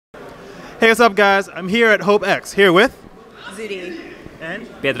Hey, what's up, guys? I'm here at H.O.P.E here with Xuedi and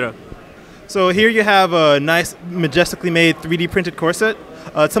Pedro. So here you have a nice, majestically made 3D printed corset.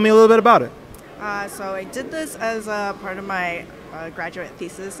 Tell me a little bit about it. So I did this as a part of my graduate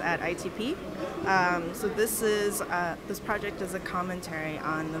thesis at H.O.P.E. So this project is a commentary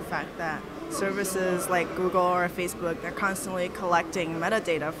on the fact that services like Google or Facebook, they're constantly collecting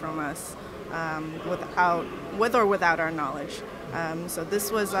metadata from us with or without our knowledge. So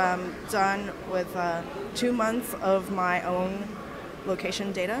this was done with 2 months of my own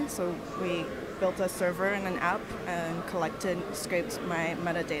location data. So we built a server and an app and scraped my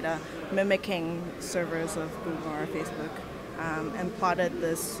metadata, mimicking servers of Google or Facebook, and plotted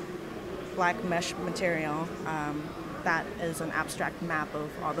this black mesh material that is an abstract map of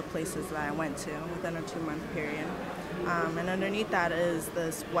all the places that I went to within a 2-month period. And underneath that is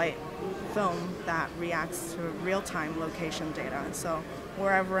this white film that reacts to real-time location data. So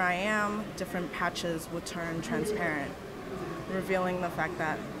wherever I am, different patches will turn transparent, revealing the fact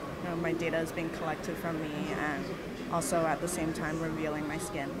that my data is being collected from me, and also at the same time revealing my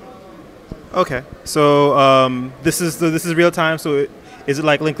skin. Okay, so this is real time. So is it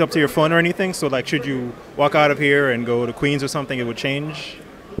like linked up to your phone or anything? So like, should you walk out of here and go to Queens or something, it would change?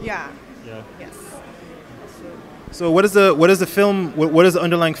 Yeah. Yeah. Yes. So what is the film? What is the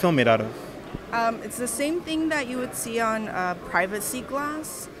underlying film made out of? It's the same thing that you would see on privacy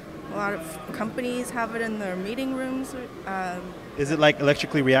glass. A lot of companies have it in their meeting rooms. Is it like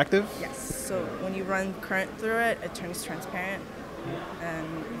electrically reactive? Yes. So when you run current through it, it turns transparent, and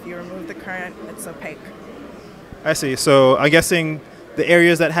if you remove the current, it's opaque. I see. So I'm guessing the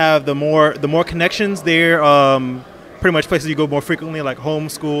areas that have the more connections, they're pretty much places you go more frequently, like home,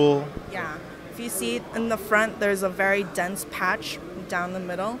 school. Yeah. If you see in the front, there's a very dense patch down the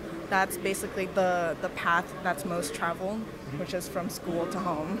middle. That's basically the path that's most traveled, which is from school to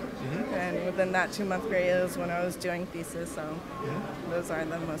home. And within that 2-month period is when I was doing thesis, so those are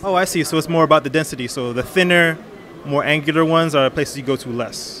the most... Oh, I see. So it's more about the density. So the thinner, more angular ones are places you go to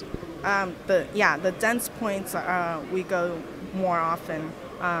less. The dense points we go more often,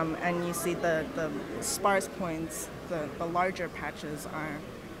 and you see the sparse points, the larger patches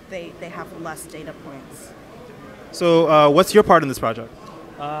they have less data points. So what's your part in this project?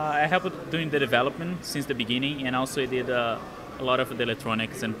 I helped doing the development since the beginning, and also I did a lot of the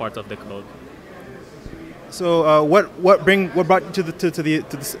electronics and parts of the code. So what brought you to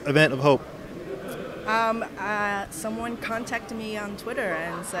this event of H.O.P.E? Someone contacted me on Twitter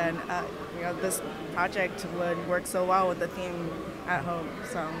and said, this project would work so well with the theme at H.O.P.E,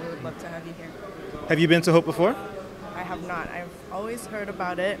 so we would love to have you here. Have you been to H.O.P.E before? I have not. I've always heard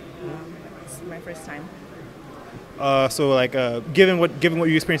about it. It's my first time. So like, given what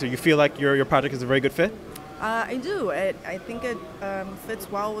you experienced, you feel like your project is a very good fit? I do. I think it fits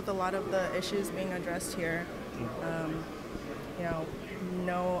well with a lot of the issues being addressed here.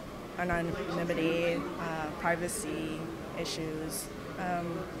 No anonymity, privacy issues.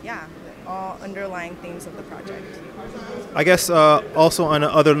 All underlying themes of the project. I guess also on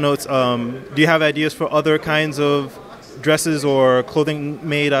other notes, do you have ideas for other kinds of dresses or clothing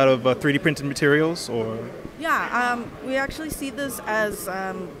made out of 3D printed materials, or? Yeah, we actually see this as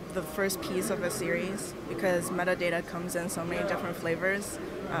the first piece of a series because metadata comes in so many different flavors.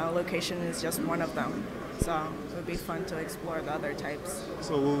 Location is just one of them, so it would be fun to explore the other types.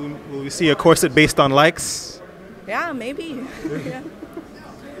 So will we see a corset based on likes? Yeah, maybe.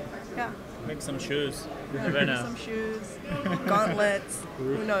 Yeah. Maybe some shoes. Yeah, maybe some shoes, gauntlets.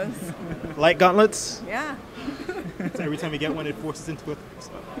 Who knows? Light gauntlets? Yeah. So every time you get one, it forces into it.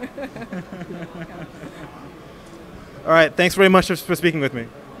 All right. Thanks very much for speaking with me.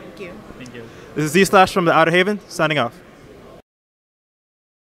 Thank you. Thank you. This is Z/ from the Outerhaven, signing off.